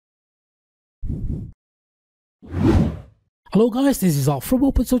Hello guys, this is Al from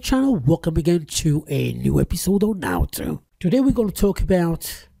Open Source Channel. Welcome again to a new episode on Now2. Today we're going to talk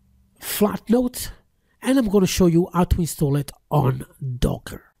about FlatNotes and I'm going to show you how to install it on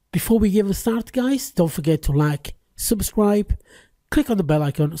Docker. Before we give a start guys, don't forget to like, subscribe, click on the bell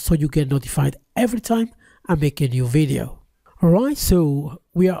icon so you get notified every time I make a new video. Alright, so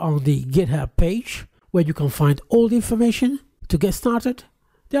we are on the GitHub page where you can find all the information to get started.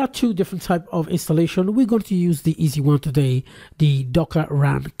 There are two different types of installation. We're going to use the easy one today, the docker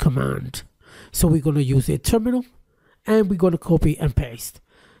run command. So we're going to use a terminal and we're going to copy and paste.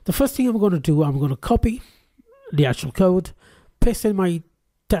 The first thing I'm going to do, I'm going to copy the actual code, paste in my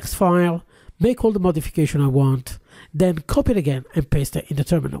text file, make all the modification I want, then copy it again and paste it in the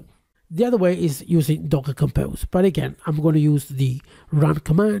terminal. The other way is using Docker Compose. But again, I'm going to use the run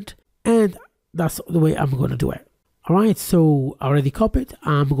command and that's the way I'm going to do it. Alright, so I already copied.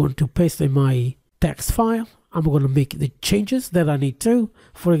 I'm going to paste in my text file. I'm going to make the changes that I need to.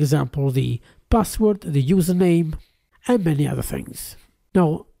 For example, the password, the username, and many other things.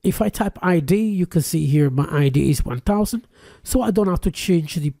 Now, if I type ID, you can see here my ID is 1000. So I don't have to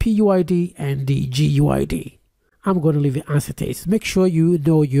change the PUID and the GUID. I'm going to leave it as it is. Make sure you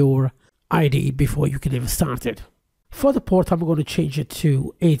know your ID before you can even start it. For the port, I'm going to change it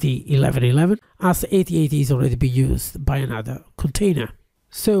to 801111 as 8080 is already being used by another container.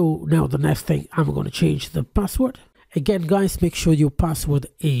 So now the next thing, I'm going to change the password. Again, guys, make sure your password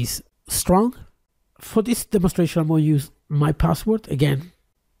is strong. For this demonstration, I'm going to use my password. Again,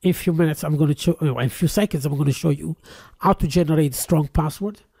 in a few minutes, in a few seconds, I'm going to show you how to generate strong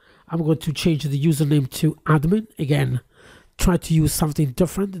password. I'm going to change the username to admin. Again, try to use something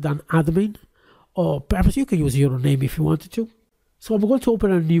different than admin. Or perhaps you can use your name if you wanted to. So I'm going to open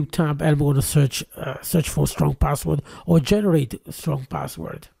a new tab and I'm going to search for strong password or generate a strong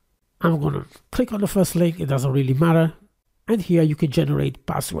password. I'm going to click on the first link. It doesn't really matter. And here you can generate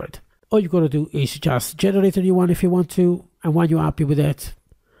password. All you're going to do is just generate a new one if you want to. And when you're happy with it,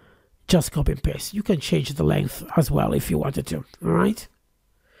 just copy and paste. You can change the length as well if you wanted to. All right.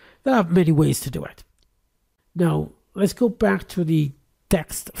 There are many ways to do it. Now let's go back to the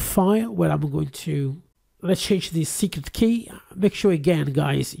text file where I'm going to, let's change the secret key. Make sure again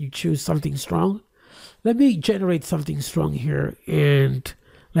guys you choose something strong. Let me generate something strong here and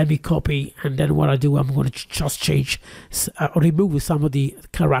let me copy, and then what I do, I'm going to just change remove some of the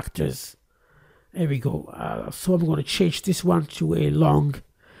characters. There we go. So I'm going to change this one to a long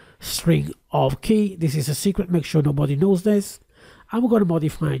string of key. This is a secret, make sure nobody knows this. I'm going to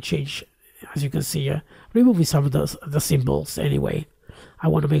modify and change, as you can see here, removing some of the symbols anyway. I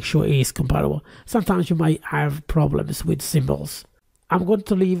want to make sure it is compatible. Sometimes you might have problems with symbols. I'm going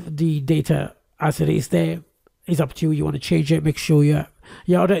to leave the data as it is there. It's up to you. You want to change it. Make sure you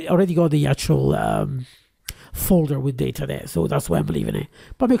already got the actual folder with data there. So that's why I'm leaving it.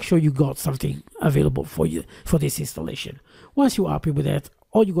 But make sure you got something available for you for this installation. Once you're happy with that,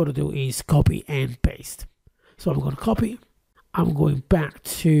 all you got to do is copy and paste. So I'm going to copy. I'm going back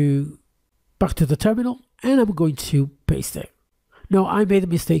to the terminal and I'm going to paste it. Now, I made a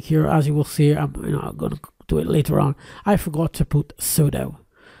mistake here, as you will see. I'm going to do it later on. I forgot to put sudo.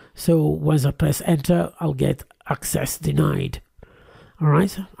 So once I press enter, I'll get access denied. All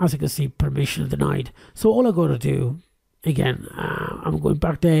right, as you can see, permission denied. So all I got to do, again, I'm going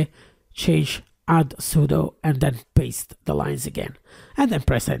back there, change, add sudo, and then paste the lines again. And then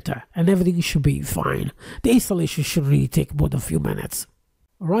press enter, and everything should be fine. The installation should really take more than a few minutes.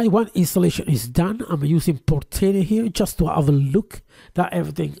 Alright, when installation is done, I'm using Portainer here just to have a look that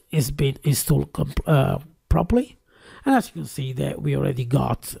everything is being installed properly. And as you can see there, we already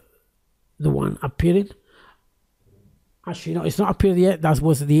got the one appearing. Actually, no, it's not appeared yet. That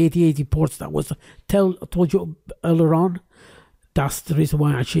was the 8080 ports that was told you earlier on. That's the reason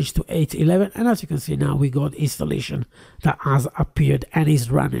why I changed to 811. And as you can see now, we got installation that has appeared and is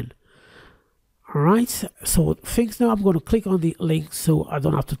running. Alright, so things now, I'm going to click on the link so I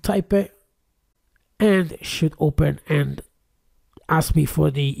don't have to type it, and it should open and ask me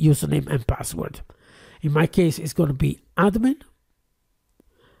for the username and password. In my case, it's going to be admin,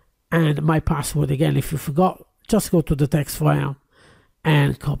 and my password, again, if you forgot, just go to the text file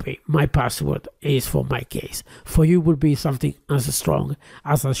and copy. My password is for my case. For you would be something as strong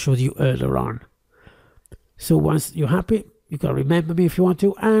as I showed you earlier on. So once you're happy, you can remember me if you want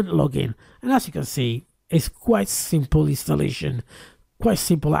to and log in. And as you can see, it's quite simple installation, quite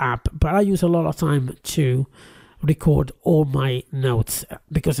simple app, but I use a lot of time to record all my notes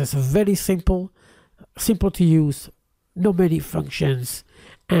because it's very simple to use, not many functions,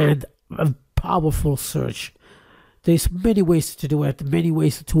 and a powerful search. There's many ways to do it, many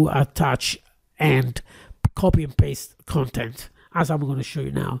ways to attach and copy and paste content, as I'm going to show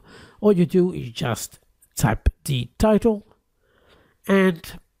you now. All you do is just type the title and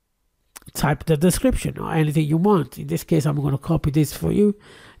type the description or anything you want. In this case, I'm going to copy this for you.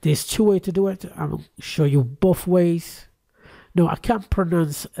 There's two ways to do it. I'm going to show you both ways. No, I can't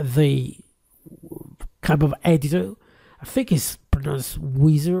pronounce the kind of editor. I think it's pronounced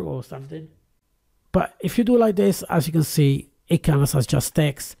Wizard or something. But if you do it like this, as you can see, it counts as just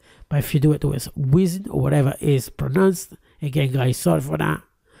text. But if you do it with Wizard or whatever is pronounced, again, guys, sorry for that.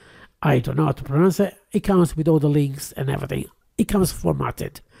 I don't know how to pronounce it. It comes with all the links and everything. It comes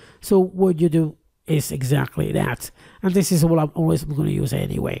formatted. So what you do is exactly that. And this is what I'm always going to use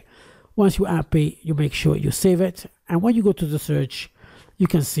anyway. Once you're happy, you make sure you save it. And when you go to the search, you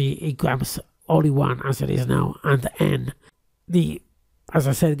can see it comes only one as it is now. And the N. As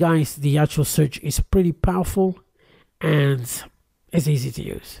I said, guys, the actual search is pretty powerful and it's easy to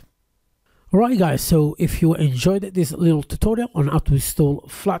use. Alright guys, so if you enjoyed this little tutorial on how to install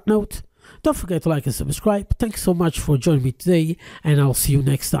FlatNotes, don't forget to like and subscribe. Thanks so much for joining me today, and I'll see you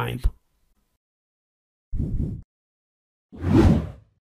next time.